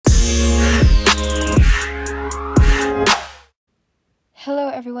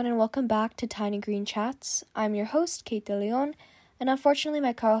everyone, and welcome back to Tiny Green Chats. I'm your host, Kate De Leon, and unfortunately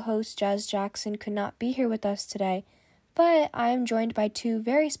my co-host, Jazz Jackson, could not be here with us today, but I am joined by two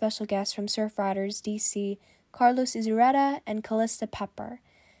very special guests from Surfriders DC, Carlos Izureta and Callista Pepper.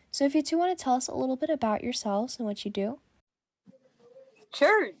 So if you two want to tell us a little bit about yourselves and what you do.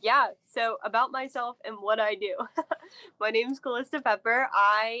 Sure, yeah. So about myself and what I do. My name is Callista Pepper.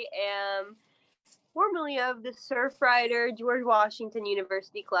 I am formerly of the Surfrider George Washington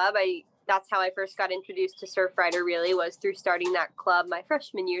University Club. That's how I first got introduced to Surfrider, really, was through starting that club my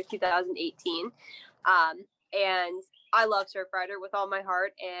freshman year, 2018. And I love Surfrider with all my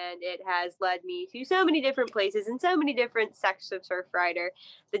heart, and it has led me to so many different places and so many different sects of Surfrider.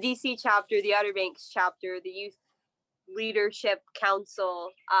 The DC chapter, the Outer Banks chapter, the Youth Leadership Council.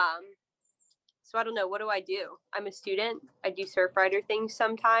 So I don't know, what do I do? I'm a student. I do Surfrider things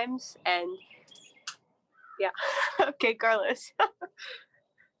sometimes, and yeah. Okay, Carlos.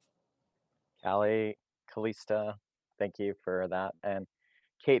 Callie, Callista, thank you for that. And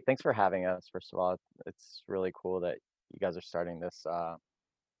Kate, thanks for having us. First of all, it's really cool that you guys are starting this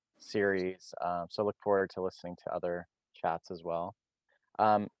series. So look forward to listening to other chats as well.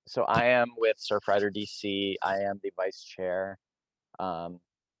 So I am with Surfrider DC. I am the vice chair. I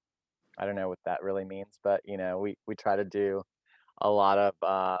don't know what that really means, but we try to do a lot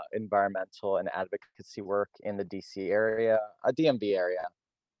of environmental and advocacy work in the DC area, DMV area.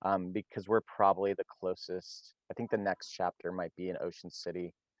 Because we're probably the closest. I think the next chapter might be in Ocean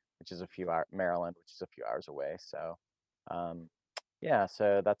City, which is Maryland, which is a few hours away. So, yeah,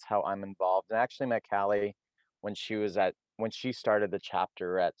 so that's how I'm involved. And I actually met Callie when she started the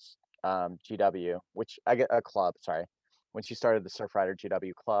chapter at GW, which I get a club. Sorry, when she started the Surfrider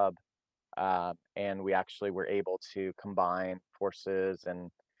GW club, and we actually were able to combine forces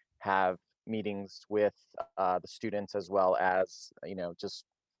and have meetings with the students as well as just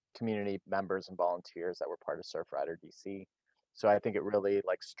community members and volunteers that were part of Surfrider DC. So I think it really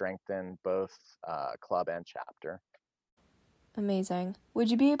strengthened both club and chapter. Amazing.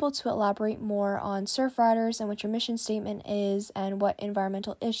 Would you be able to elaborate more on Surfriders and what your mission statement is and what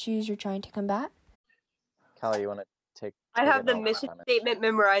environmental issues you're trying to combat? Callie, you want to take I have the it mission statement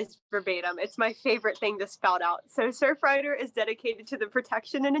memorized verbatim. It's my favorite thing to spout out. So Surfrider is dedicated to the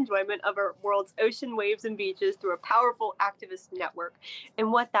protection and enjoyment of our world's ocean, waves, and beaches through a powerful activist network. And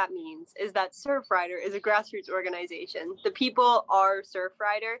what that means is that Surfrider is a grassroots organization. The people are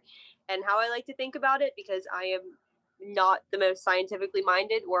Surfrider. And how I like to think about it, because I am not the most scientifically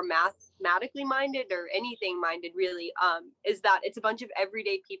minded or mathematically minded or anything minded, really, is that it's a bunch of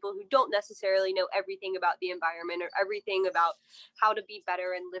everyday people who don't necessarily know everything about the environment or everything about how to be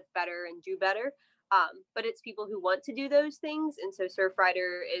better and live better and do better. But it's people who want to do those things. And so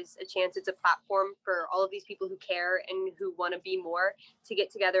Surfrider is a chance, it's a platform for all of these people who care and who want to be more, to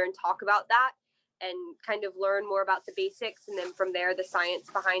get together and talk about that and kind of learn more about the basics. And then from there, the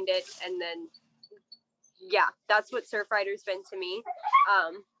science behind it. And then yeah, that's what Surfrider's been to me.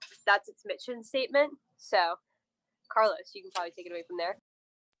 That's its mission statement. So, Carlos, you can probably take it away from there.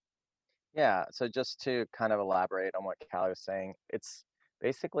 Yeah, so just to kind of elaborate on what Callie was saying, it's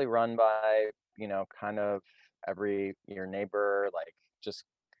basically run by, kind of your neighbor, just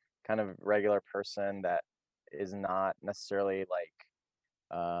kind of regular person that is not necessarily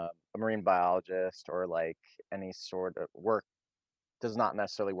a marine biologist or any sort of work, does not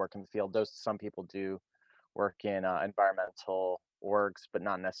necessarily work in the field. Some people do work in environmental orgs, but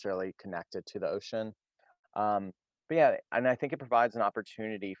not necessarily connected to the ocean. But yeah, and I think it provides an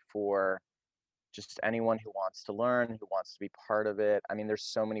opportunity for just anyone who wants to learn, who wants to be part of it. I mean, there's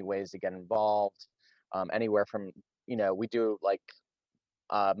so many ways to get involved. Anywhere from, we do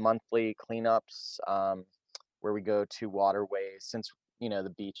monthly cleanups where we go to waterways, since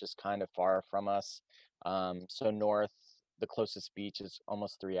the beach is kind of far from us. So north, the closest beach is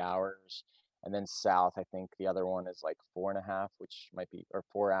almost 3 hours. And then south, I think the other one is 4.5, which might be, or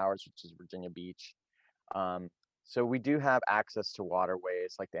 4 hours, which is Virginia Beach. So we do have access to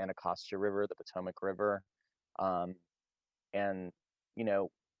waterways like the Anacostia River, the Potomac River. And,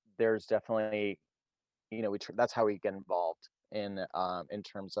 there's definitely, that's how we get involved in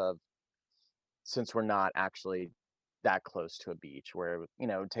terms of, since we're not actually that close to a beach, where it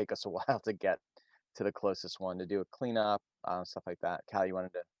would take us a while to get to the closest one to do a cleanup, stuff like that. Callie, you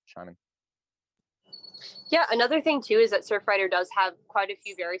wanted to chime in? Yeah, another thing too is that Surfrider does have quite a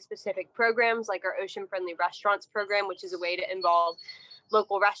few very specific programs, like our Ocean Friendly Restaurants program, which is a way to involve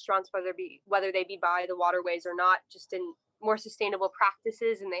local restaurants, whether they be by the waterways or not, just in more sustainable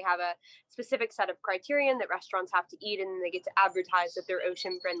practices, and they have a specific set of criterion that restaurants have to eat, and then they get to advertise that they're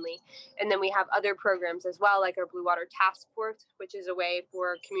ocean friendly. And then we have other programs as well, like our Blue Water Task Force, which is a way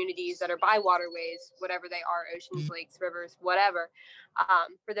for communities that are by waterways, whatever they are, oceans, lakes, rivers, whatever,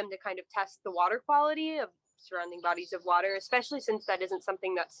 for them to kind of test the water quality of surrounding bodies of water, especially since that isn't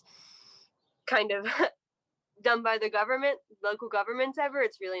something that's kind of done by the government, local governments ever.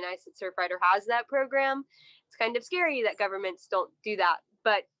 It's really nice that Surfrider has that program. It's kind of scary that governments don't do that,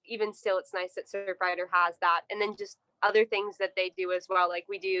 but even still, it's nice that Surfrider has that. And then just other things that they do as well. Like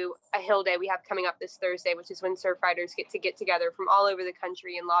we do a hill day we have coming up this Thursday, which is when Surfriders get together from all over the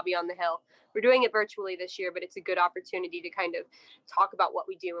country and lobby on the hill. We're doing it virtually this year, but it's a good opportunity to kind of talk about what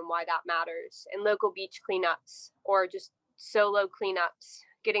we do and why that matters. And local beach cleanups or just solo cleanups,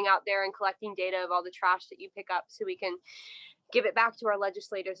 getting out there and collecting data of all the trash that you pick up so we can give it back to our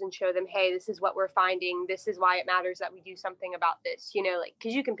legislators and show them, hey, this is what we're finding. This is why it matters that we do something about this, like,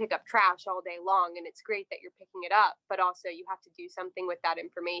 because you can pick up trash all day long and it's great that you're picking it up, but also you have to do something with that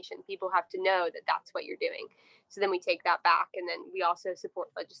information. People have to know that that's what you're doing. So then we take that back, and then we also support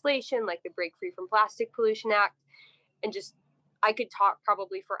legislation like the Break Free from Plastic Pollution Act. And just, I could talk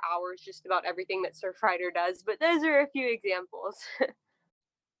probably for hours just about everything that Surfrider does, but those are a few examples.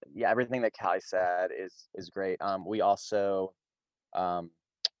 Yeah, everything that Callie said is great. We also,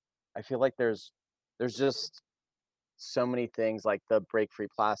 I feel like there's just so many things like the break free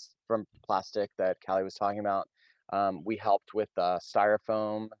from plastic that Callie was talking about. We helped with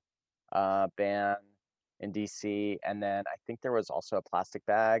styrofoam ban in DC, and then I think there was also a plastic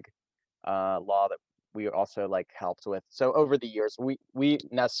bag law that we also like helped with. So over the years, we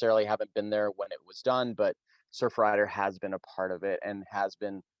necessarily haven't been there when it was done, but Surfrider has been a part of it and has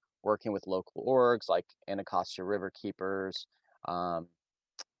been working with local orgs like Anacostia River Keepers,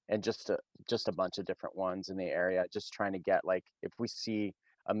 and just a bunch of different ones in the area, just trying to get, like, if we see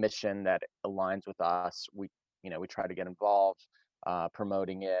a mission that aligns with us, we try to get involved,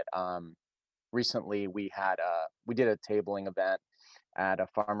 promoting it. Recently we did a tabling event at a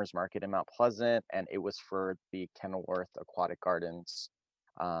farmer's market in Mount Pleasant, and it was for the Kenilworth Aquatic Gardens.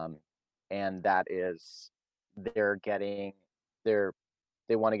 And that is, they're getting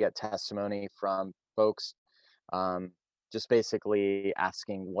they want to get testimony from folks, just basically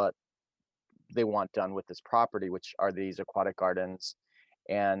asking what they want done with this property, which are these aquatic gardens.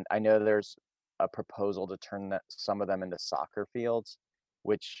 And I know there's a proposal to turn some of them into soccer fields,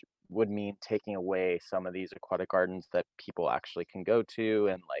 which would mean taking away some of these aquatic gardens that people actually can go to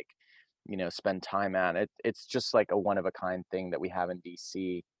and, like, spend time at. It's just like a one of a kind thing that we have in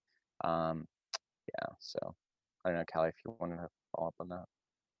DC. Yeah, so I don't know, Callie, if you want to follow up on that.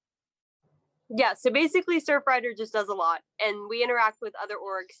 Yeah, so basically Surfrider just does a lot, and we interact with other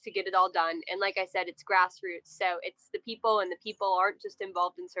orgs to get it all done. And like I said, it's grassroots, so it's the people, and the people aren't just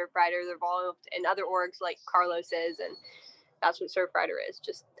involved in Surfrider, they're involved in other orgs like Carlos is, and that's what Surfrider is,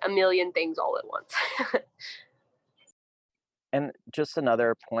 just a million things all at once. And just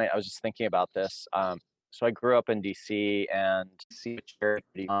another point, I was just thinking about this. So I grew up in DC, and see to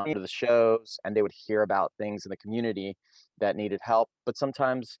the shows, and they would hear about things in the community that needed help, but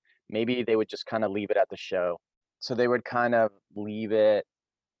sometimes maybe they would just kind of leave it at the show. So they would kind of leave it,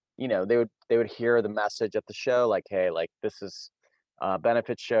 they would hear the message at the show, like, hey, like, this is a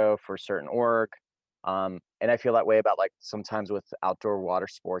benefit show for a certain org. And I feel that way about, like, sometimes with outdoor water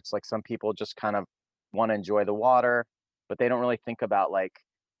sports, like, some people just kind of want to enjoy the water, but they don't really think about, like,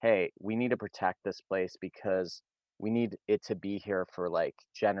 hey, we need to protect this place because we need it to be here for, like,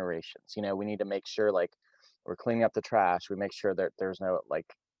 generations. We need to make sure, like, we're cleaning up the trash. We make sure that there's no, like,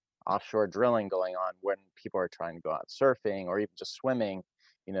 offshore drilling going on when people are trying to go out surfing or even just swimming,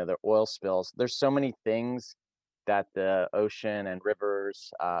 the oil spills. There's so many things that the ocean and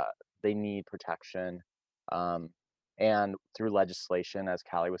rivers, they need protection. And through legislation, as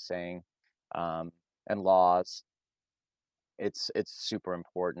Callie was saying, and laws, it's super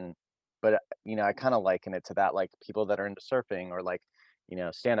important. But I kind of liken it to that, like, people that are into surfing or, like,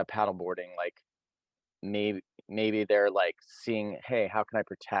 stand-up paddleboarding, like, maybe they're, like, seeing, hey, how can I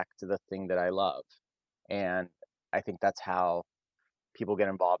protect the thing that I love? And I think that's how people get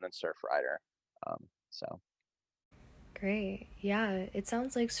involved in Surfrider. So Great. Yeah, it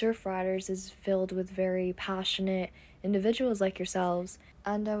sounds like Surfriders is filled with very passionate individuals like yourselves.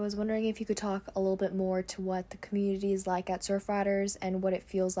 And I was wondering if you could talk a little bit more to what the community is like at Surfriders and what it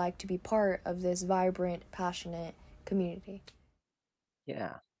feels like to be part of this vibrant, passionate community.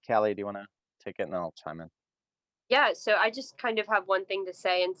 yeah, Callie, do you want to take it, and then I'll chime in? Yeah, so I just kind of have one thing to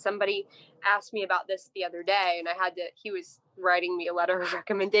say, and somebody asked me about this the other day, and he was writing me a letter of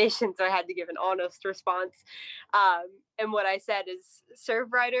recommendation, so I had to give an honest response. And what I said is,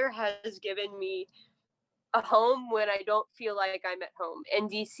 Surfrider has given me a home when I don't feel like I'm at home. In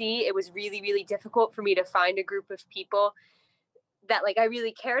DC, it was really, really difficult for me to find a group of people that like I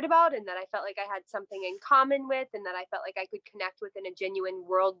really cared about and that I felt like I had something in common with and that I felt like I could connect with in a genuine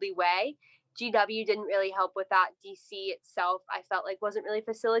worldly way. GW didn't really help with that. DC itself, I felt like wasn't really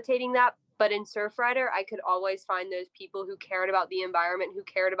facilitating that. But in Surfrider, I could always find those people who cared about the environment, who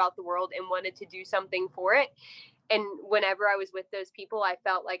cared about the world and wanted to do something for it. And whenever I was with those people, I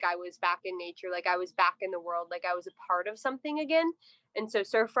felt like I was back in nature, like I was back in the world, like I was a part of something again. And so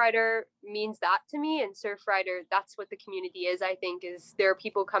Surfrider means that to me. And Surfrider, that's what the community is, I think, is there are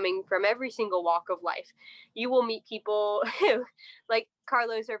people coming from every single walk of life. You will meet people who, like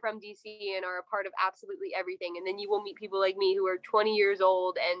Carlos, are from DC and are a part of absolutely everything. And then you will meet people like me who are 20 years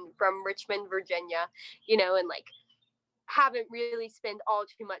old and from Richmond, Virginia, and like haven't really spent all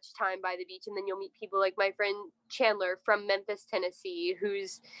too much time by the beach. And then you'll meet people like my friend Chandler from Memphis, Tennessee,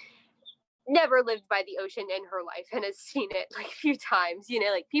 who's never lived by the ocean in her life and has seen it like a few times,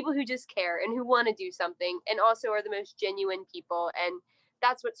 like people who just care and who want to do something and also are the most genuine people. And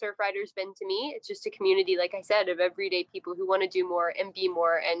that's what Surfrider's been to me. It's just a community, like I said, of everyday people who want to do more and be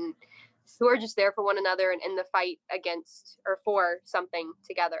more and who are just there for one another and in the fight against or for something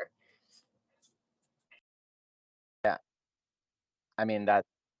together. Yeah. I mean, that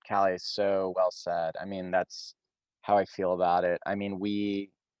Callie is so well said. I mean, that's how I feel about it. I mean,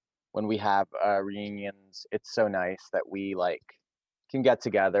 when we have reunions, it's so nice that we like can get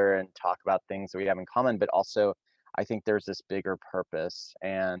together and talk about things that we have in common, but also I think there's this bigger purpose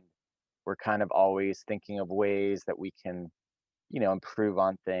and we're kind of always thinking of ways that we can, improve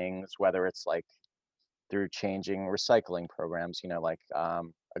on things, whether it's like through changing recycling programs, like a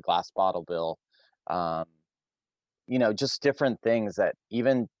glass bottle bill, um, just different things that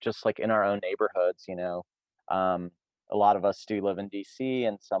even just like in our own neighborhoods, um, a lot of us do live in DC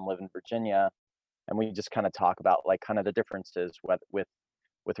and some live in Virginia, and we just kind of talk about like kind of the differences with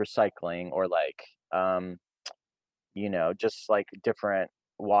recycling or like just like different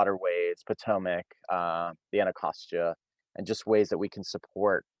waterways, Potomac, the Anacostia, and just ways that we can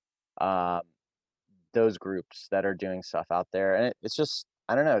support um, those groups that are doing stuff out there. And it's just,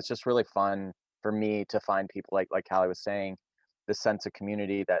 I don't know, it's just really fun for me to find people like Callie was saying, the sense of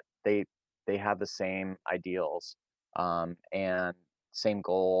community that they have the same ideals and same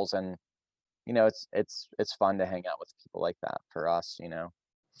goals. And it's fun to hang out with people like that for us.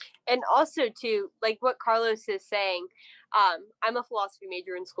 And also too, like what Carlos is saying, I'm a philosophy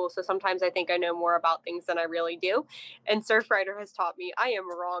major in school, so sometimes I think I know more about things than I really do. And Surfrider has taught me I am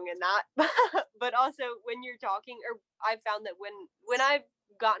wrong in that. But also when you're talking, or I've found that when I've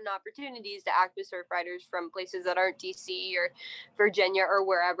gotten opportunities to act with Surfriders from places that aren't DC or Virginia or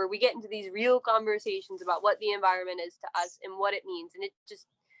wherever, we get into these real conversations about what the environment is to us and what it means. And it just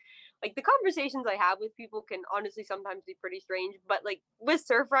like the conversations I have with people can honestly sometimes be pretty strange, but like with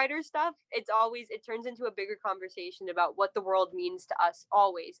Surfrider stuff, it turns into a bigger conversation about what the world means to us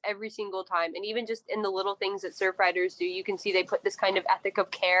always, every single time. And even just in the little things that Surfriders do, you can see they put this kind of ethic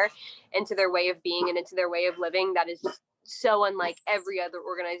of care into their way of being and into their way of living that is just so unlike every other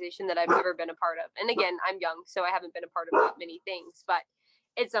organization that I've ever been a part of. And again, I'm young, so I haven't been a part of that many things, but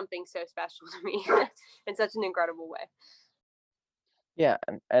it's something so special to me in such an incredible way. Yeah,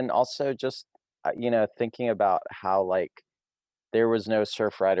 and also just thinking about how like there was no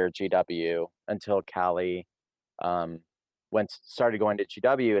Surfrider GW until Callie um, started going to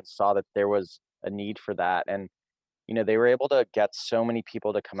GW and saw that there was a need for that, and they were able to get so many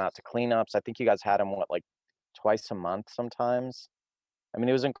people to come out to cleanups. I think you guys had them like twice a month sometimes. I mean,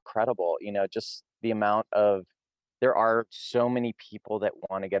 it was incredible. Just the amount of there are so many people that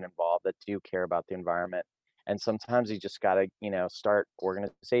want to get involved that do care about the environment, and sometimes you just got to start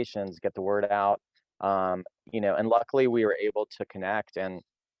organizations, get the word out. And luckily we were able to connect and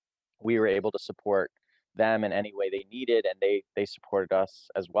we were able to support them in any way they needed, and they supported us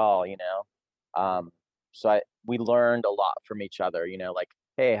as well. Um, so we learned a lot from each other. Like,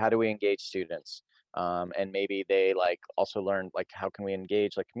 hey, how do we engage students? And maybe they like also learned like how can we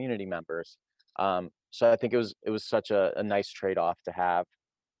engage like community members. So I think it was such a nice trade-off to have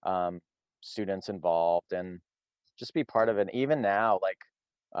um, students involved and just be part of it. Even now, like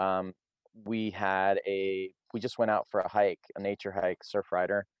um, we just went out for a hike, a nature hike,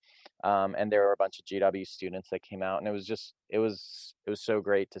 Surfrider, and there were a bunch of GW students that came out, and it was so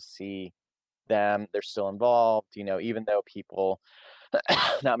great to see them. They're still involved, even though people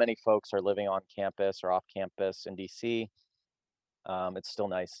not many folks are living on campus or off campus in DC. It's still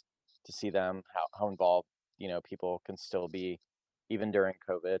nice to see them, how involved, people can still be even during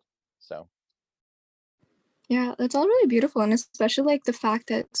COVID. So Yeah, that's all really beautiful, and especially, like, the fact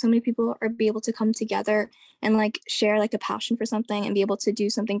that so many people are be able to come together and, like, share, like, a passion for something and be able to do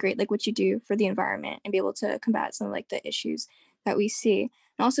something great like what you do for the environment and be able to combat some of, like, the issues that we see.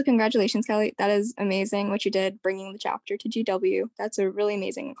 And also congratulations, Kelly, that is amazing what you did bringing the chapter to GW. That's a really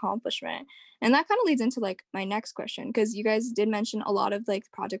amazing accomplishment. And that kinda leads into, like, my next question because you guys did mention a lot of,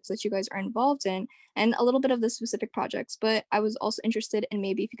 like, projects that you guys are involved in and a little bit of the specific projects, but I was also interested in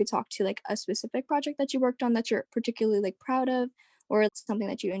maybe if you could talk to like a specific project that you worked on that you're particularly like proud of or it's something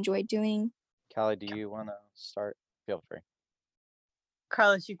that you enjoyed doing. Callie, do you want to start? Feel free.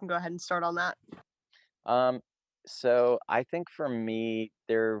 Carlos, you can go ahead and start on that. Um, so I think for me,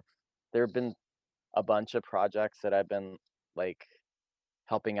 there have been a bunch of projects that I've been like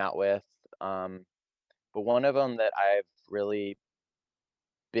helping out with. Um, but one of them that I've really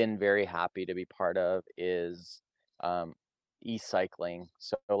been very happy to be part of is um, e-cycling,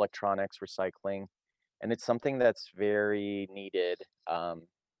 so electronics recycling, and it's something that's very needed.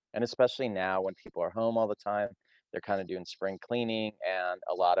 And especially now when people are home all the time, they're kind of doing spring cleaning, and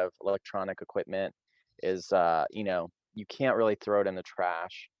a lot of electronic equipment is, you can't really throw it in the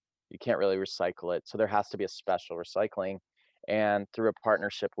trash. You can't really recycle it. So there has to be a special recycling. And through a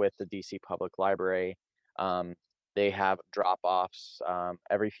partnership with the DC Public Library, um, they have drop-offs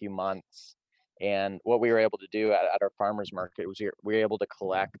every few months. And what we were able to do at our farmers market was we were able to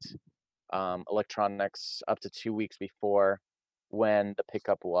collect electronics up to 2 weeks before when the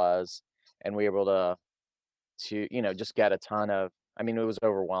pickup was, and we were able to just get a ton of. I mean, it was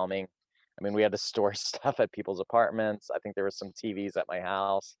overwhelming. I mean, we had to store stuff at people's apartments. I think there was some TVs at my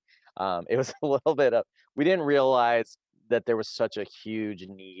house. It was a little bit of. We didn't realize that there was such a huge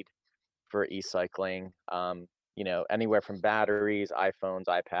need for e-cycling. Anywhere from batteries, iPhones,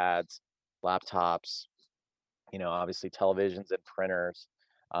 iPads, laptops, obviously televisions and printers.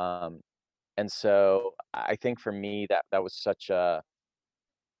 Um, and so I think for me that was such a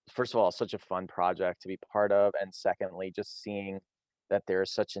first of all, such a fun project to be part of, and secondly, just seeing that there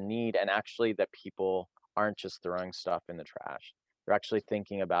is such a need and actually that people aren't just throwing stuff in the trash. They're actually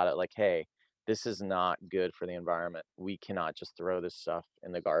thinking about it like, hey, this is not good for the environment. We cannot just throw this stuff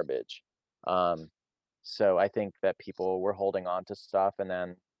in the garbage. Um, so I think that people were holding on to stuff, and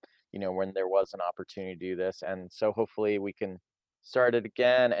then, when there was an opportunity to do this, and so hopefully we can start it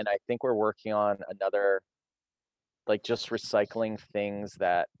again. And I think we're working on another, like just recycling things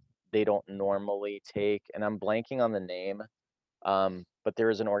that they don't normally take. And I'm blanking on the name, but there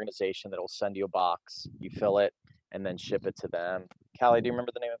is an organization that will send you a box, you fill it, and then ship it to them. Callie, do you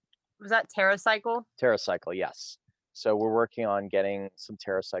remember the name? Was that TerraCycle? TerraCycle, yes. So we're working on getting some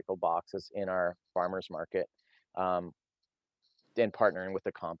TerraCycle boxes in our farmers market, um, and partnering with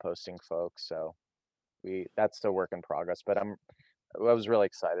the composting folks. So that's still work in progress, but I was really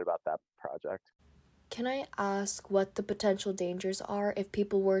excited about that project. Can I ask what the potential dangers are if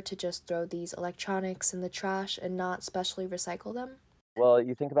people were to just throw these electronics in the trash and not specially recycle them? Well,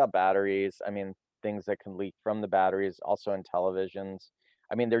 you think about batteries. I mean, things that can leak from the batteries, also in televisions.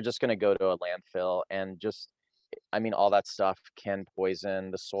 I mean, they're just going to go to a landfill, and just, I mean, all that stuff can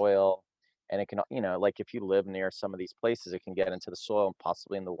poison the soil, and it can, like if you live near some of these places, it can get into the soil,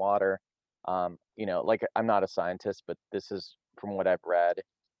 possibly in the water. Like I'm not a scientist, but this is from what I've read.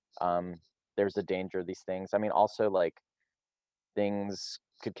 Um, there's a danger of these things. I mean, also like things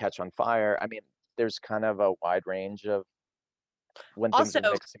could catch on fire. I mean, there's kind of a wide range of when things Also,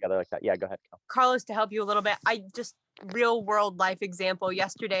 are mixed together like that. Yeah, go ahead. Carlos, to help you a little bit, I just real world life example.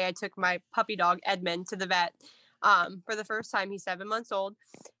 Yesterday, I took my puppy dog Edmund to the vet for the first time. He's 7 months old,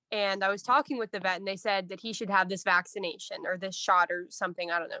 and I was talking with the vet, and they said that he should have this vaccination or this shot or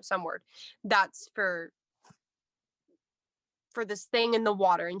something. I don't know, some word that's for this thing in the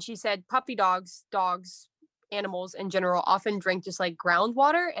water. And she said puppy dogs, animals in general often drink just like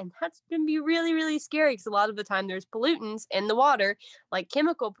groundwater, and that's going to be really, really scary because a lot of the time there's pollutants in the water, like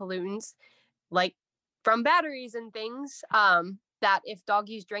chemical pollutants, like from batteries and things, that if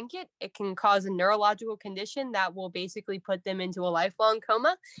doggies drink it, it can cause a neurological condition that will basically put them into a lifelong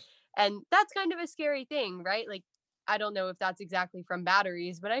coma. And that's kind of a scary thing, right? Like, I don't know if that's exactly from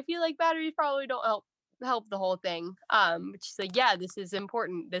batteries, but I feel like batteries probably don't help the whole thing. Which is like, yeah, this is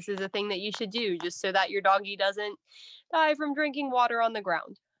important. This is a thing that you should do just so that your doggie doesn't die from drinking water on the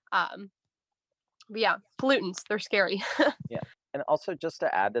ground. But yeah, pollutants, they're scary. Yeah. And also just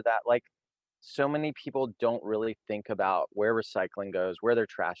to add to that, like so many people don't really think about where recycling goes, where their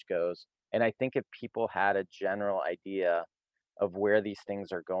trash goes. And I think if people had a general idea of where these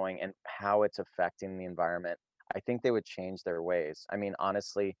things are going and how it's affecting the environment, I think they would change their ways. I mean,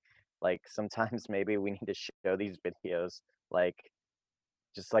 honestly, like sometimes maybe we need to show these videos, like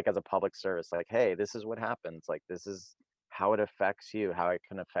just like as a public service, like, hey, this is what happens. Like, this is how it affects you, how it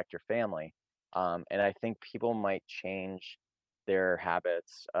can affect your family. And I think people might change their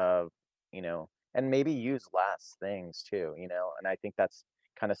habits of, and maybe use less things too, and I think that's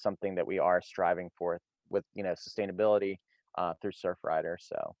kind of something that we are striving for with, sustainability through Surfrider.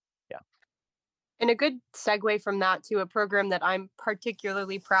 So, yeah. And a good segue from that to a program that I'm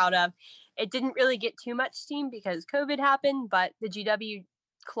particularly proud of. It didn't really get too much steam because COVID happened, but the GW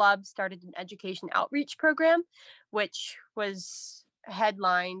Club started an education outreach program, which was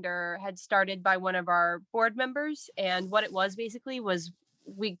headlined or had started by one of our board members. And what it was basically was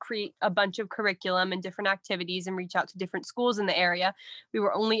we create a bunch of curriculum and different activities and reach out to different schools in the area. We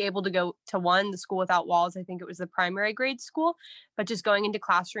were only able to go to one, the School Without Walls. I think it was the primary grade school, but just going into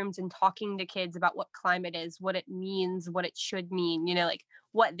classrooms and talking to kids about what climate is, what it means, what it should mean, like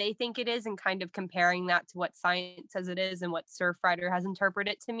what they think it is, and kind of comparing that to what science says it is and what Surfrider has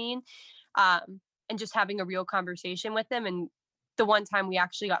interpreted it to mean. And just having a real conversation with them. And the one time we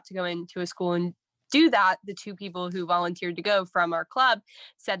actually got to go into a school and do that, the two people who volunteered to go from our club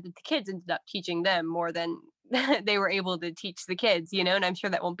said that the kids ended up teaching them more than they were able to teach the kids, and I'm sure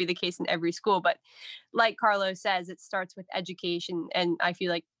that won't be the case in every school. But like Carlos says, it starts with education. And I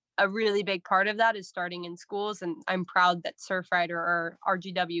feel like a really big part of that is starting in schools. And I'm proud that Surfrider or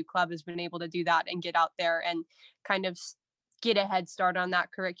RGW Club has been able to do that and get out there and kind of get a head start on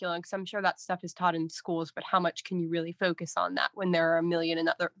that curriculum, because I'm sure that stuff is taught in schools, but how much can you really focus on that when there are a million and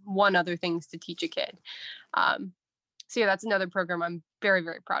other things to teach a kid? So yeah, that's another program I'm very,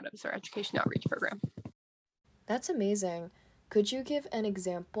 very proud of, is our education outreach program. That's amazing. Could you give an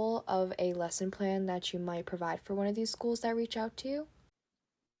example of a lesson plan that you might provide for one of these schools that reach out to you?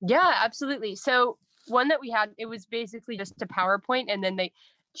 Yeah, absolutely. So one that we had, it was basically just a PowerPoint, and then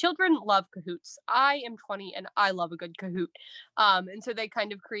children love Kahoots. I am 20 and I love a good Kahoot. And so they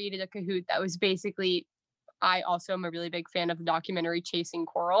kind of created a Kahoot that was basically, I also am a really big fan of the documentary Chasing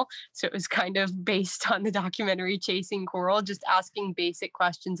Coral. So it was kind of based on the documentary Chasing Coral, just asking basic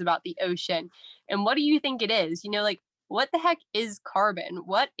questions about the ocean. And what do you think it is? Like, what the heck is carbon?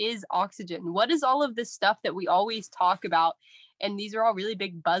 What is oxygen? What is all of this stuff that we always talk about? And these are all really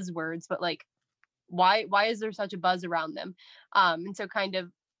big buzzwords, but like, why is there such a buzz around them? And so kind of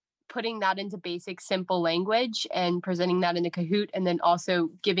putting that into basic, simple language and presenting that in a Kahoot, and then also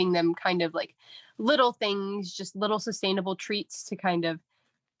giving them kind of like little things, just little sustainable treats to kind of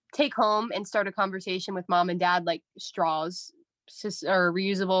take home and start a conversation with mom and dad, like straws or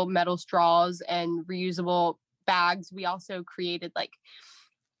reusable metal straws and reusable bags. We also created like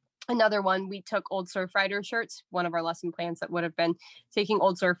another one. We took old Surfrider shirts, one of our lesson plans that would have been taking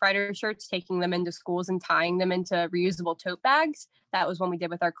old Surfrider shirts, taking them into schools and tying them into reusable tote bags. That was one we did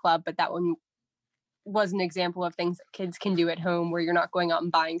with our club, but that one was an example of things that kids can do at home, where you're not going out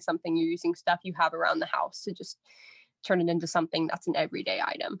and buying something, you're using stuff you have around the house to just turn it into something that's an everyday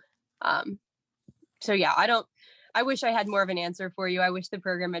item. So yeah, I wish I had more of an answer for you. I wish the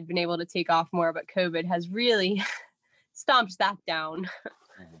program had been able to take off more, but COVID has really stomped that down.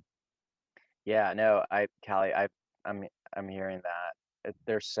 Yeah, no, Callie, I'm hearing that.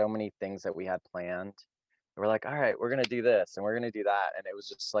 There's so many things that we had planned. We're like, all right, we're gonna do this and we're gonna do that, and it was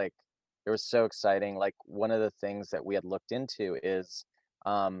just like, it was so exciting. Like one of the things that we had looked into is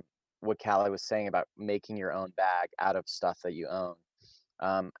what Callie was saying about making your own bag out of stuff that you own.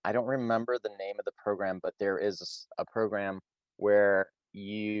 I don't remember the name of the program, but there is a program where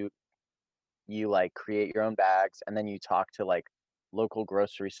you like create your own bags, and then you talk to like local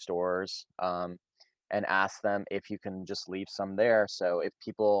grocery stores, and ask them if you can just leave some there. So if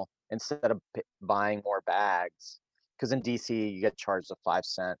people, instead of buying more bags, because in DC you get charged a 5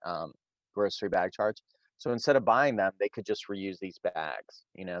 cent grocery bag charge. So instead of buying them, they could just reuse these bags,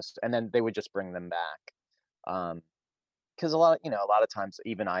 and then they would just bring them back. Because a lot of times,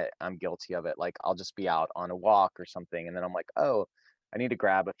 even I'm guilty of it. Like I'll just be out on a walk or something, and then I'm like, oh, I need to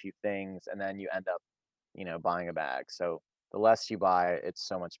grab a few things, and then you end up, buying a bag. So the less you buy, it's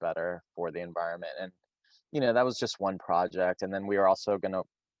so much better for the environment. And that was just one project, and then we are also gonna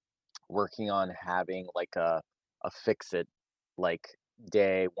working on having like a fix it like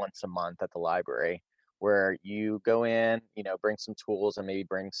day once a month at the library, where you go in, bring some tools and maybe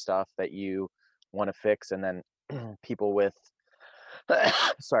bring stuff that you want to fix, and then people with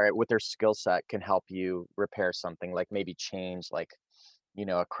sorry, with their skill set can help you repair something, like maybe change like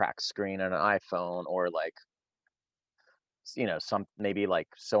a cracked screen on an iPhone, or like some maybe like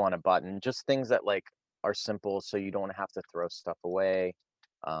sew on a button, just things that like are simple, so you don't have to throw stuff away.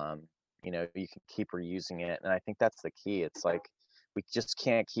 Um, you can keep reusing it, and I think that's the key. It's like we just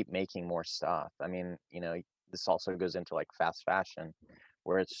can't keep making more stuff. I mean, this also goes into like fast fashion,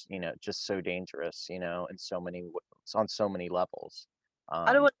 where it's just so dangerous, in it's on so many levels. I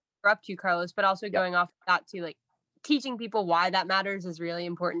don't Um, want to interrupt you, Carlos, but also yeah, going off that too, like teaching people why that matters is really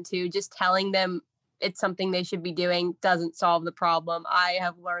important too. Just telling them it's something they should be doing doesn't solve the problem. I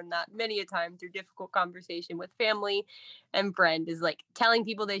have learned that many a time through difficult conversation with family and friend is like telling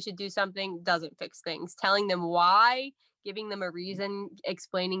people they should do something doesn't fix things. Telling them why, giving them a reason,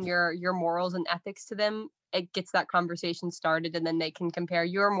 explaining your morals and ethics to them, it gets that conversation started, and then they can compare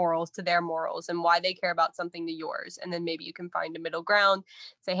your morals to their morals and why they care about something to yours. And then maybe you can find a middle ground,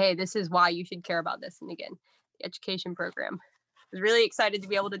 say, hey, this is why you should care about this. And again, the education program. I was really excited to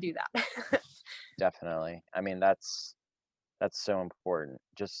be able to do that. definitely. I mean, that's so important.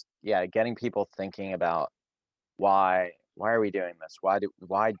 Just, yeah, getting people thinking about why are we doing this?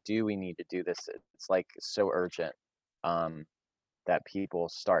 Why do we need to do this? It's like so urgent, um, that people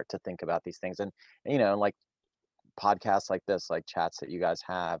start to think about these things. And like podcasts like this, like chats that you guys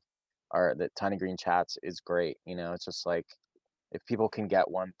have, or the Tiny Green Chats is great. It's just like, if people can get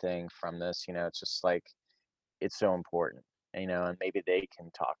one thing from this, it's just like, it's so important. And maybe they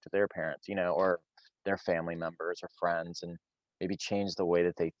can talk to their parents, or their family members or friends, and maybe change the way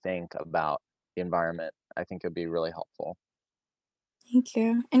that they think about the environment. I think it'd be really helpful. Thank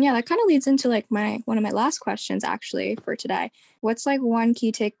you. And yeah, that kind of leads into like my one of my last questions actually for today. What's like one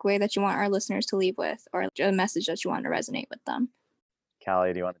key takeaway that you want our listeners to leave with, or a message that you want to resonate with them?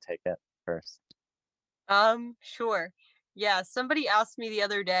 Callie, do you want to take it first? Sure. Yeah, somebody asked me the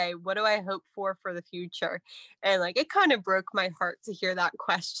other day, what do I hope for the future? And like it kind of broke my heart to hear that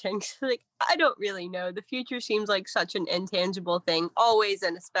question. Like I don't really know. The future seems like such an intangible thing always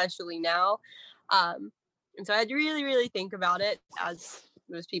and especially now. Um and so I had to really really think about it, as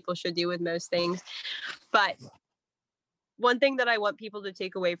most people should do with most things. But one thing that I want people to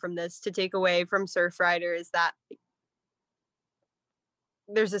take away from this, to take away from Surfrider, is that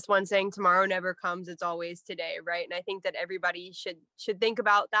there's this one saying, tomorrow never comes, it's always today, right? And I think that everybody should think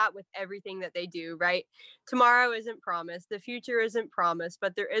about that with everything that they do, right? Tomorrow isn't promised, the future isn't promised,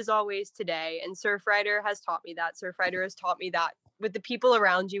 but there is always today. And Surfrider has taught me that. Surfrider has taught me that with the people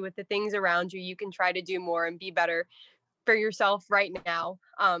around you, with the things around you, you can try to do more and be better for yourself right now,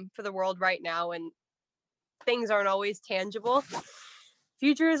 for the world right now. And things aren't always tangible.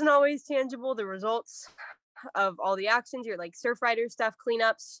 Future isn't always tangible. The results of all the actions, your like Surfrider stuff,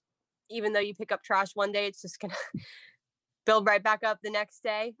 cleanups, even though you pick up trash one day, it's just gonna build right back up the next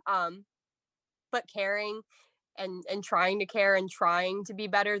day. But caring and trying to care and trying to be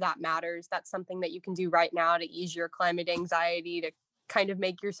better, that matters. That's something that you can do right now to ease your climate anxiety, to kind of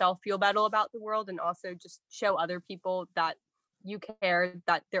make yourself feel better about the world, and also just show other people that you care,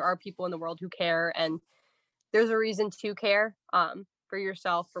 that there are people in the world who care, and there's a reason to care, for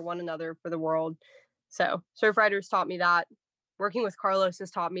yourself, for one another, for the world. So Surfrider's taught me that. Working with Carlos has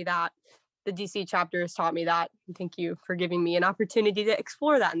taught me that. The DC chapter has taught me that. And thank you for giving me an opportunity to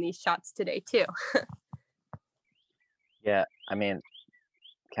explore that in these chats today too. Yeah, I mean,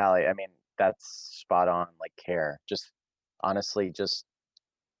 Callie, I mean, that's spot on. Like, care. Just honestly, just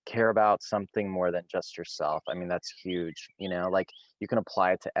care about something more than just yourself. I mean, that's huge. Like, you can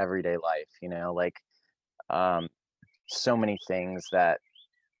apply it to everyday life. Like, um, so many things that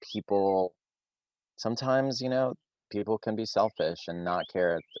people sometimes, people can be selfish and not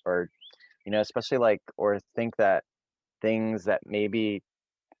care, or especially like, or think that things that maybe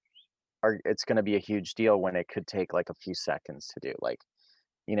are, it's going to be a huge deal when it could take like a few seconds to do, like,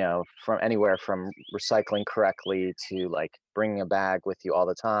 from anywhere from recycling correctly to like bringing a bag with you all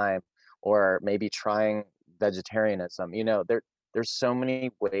the time, or maybe trying vegetarianism. There's so many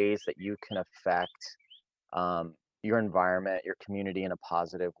ways that you can affect, your environment, your community in a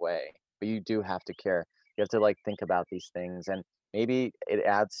positive way. But you do have to care. You have to like think about these things, and maybe it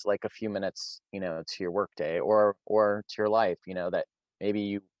adds like a few minutes, to your workday, or to your life. That maybe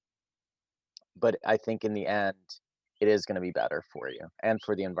you. But I think in the end, it is going to be better for you and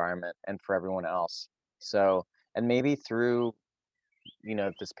for the environment and for everyone else. So, and maybe through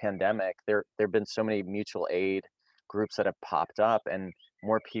this pandemic, there've been so many mutual aid groups that have popped up, and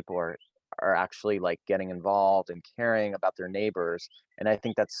more people are actually like getting involved and caring about their neighbors. And I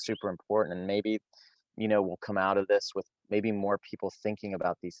think that's super important. And maybe we'll come out of this with maybe more people thinking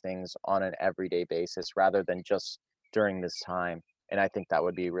about these things on an everyday basis rather than just during this time. And I think that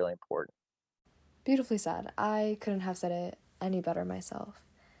would be really important. Beautifully said. I couldn't have said it any better myself.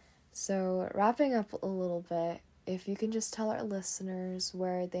 So, wrapping up a little bit, if you can just tell our listeners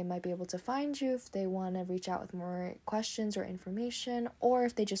where they might be able to find you if they want to reach out with more questions or information, or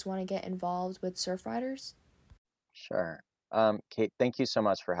if they just want to get involved with Surf Riders. Sure. Kate, thank you so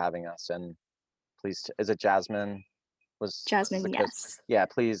much for having us. And please, is it Jasmine? Jasmine, yes. Yeah,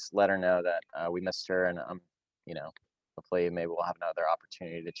 please let her know that we missed her, and hopefully maybe we'll have another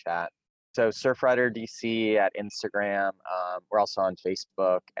opportunity to chat. So Surfrider DC at Instagram. We're also on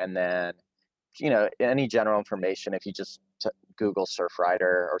Facebook, and then any general information, if you just Google Surfrider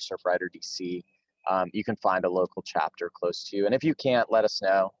or Surfrider DC, you can find a local chapter close to you. And if you can't, let us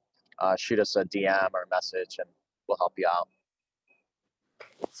know. Shoot us a DM or a message, and we'll help you out.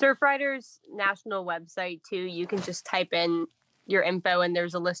 Surfrider's national website too, you can just type in your info and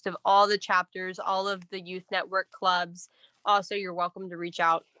there's a list of all the chapters, all of the youth network clubs. Also, you're welcome to reach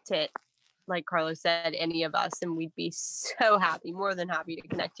out to, like Carlos said, any of us, and we'd be so happy, more than happy to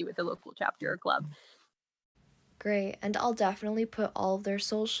connect you with a local chapter or club. Great, and I'll definitely put all of their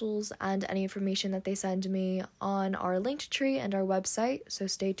socials and any information that they send me on our Linktree and our website, so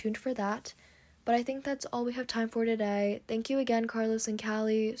stay tuned for that. But I think that's all we have time for today. Thank you again, Carlos and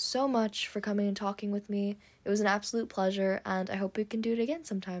Callie, so much for coming and talking with me. It was an absolute pleasure, and I hope we can do it again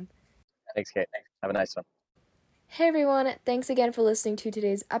sometime. Thanks, Kate. Have a nice one. Hey everyone, thanks again for listening to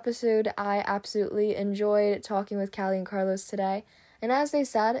today's episode. I absolutely enjoyed talking with Callie and Carlos today. And as they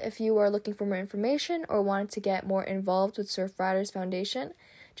said, if you are looking for more information or wanted to get more involved with Surf Riders Foundation,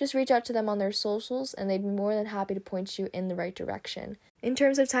 just reach out to them on their socials and they'd be more than happy to point you in the right direction. In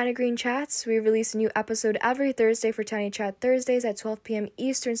terms of Tiny Green Chats, we release a new episode every Thursday for Tiny Chat Thursdays at 12 p.m.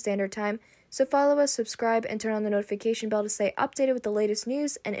 Eastern Standard Time, so follow us, subscribe, and turn on the notification bell to stay updated with the latest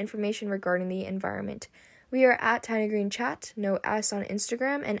news and information regarding the environment. We are at Tiny Green Chat, no S on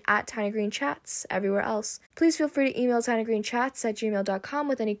Instagram, and at Tiny Green Chats everywhere else. Please feel free to email tinygreenchats@gmail.com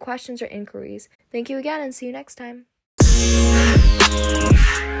with any questions or inquiries. Thank you again and see you next time.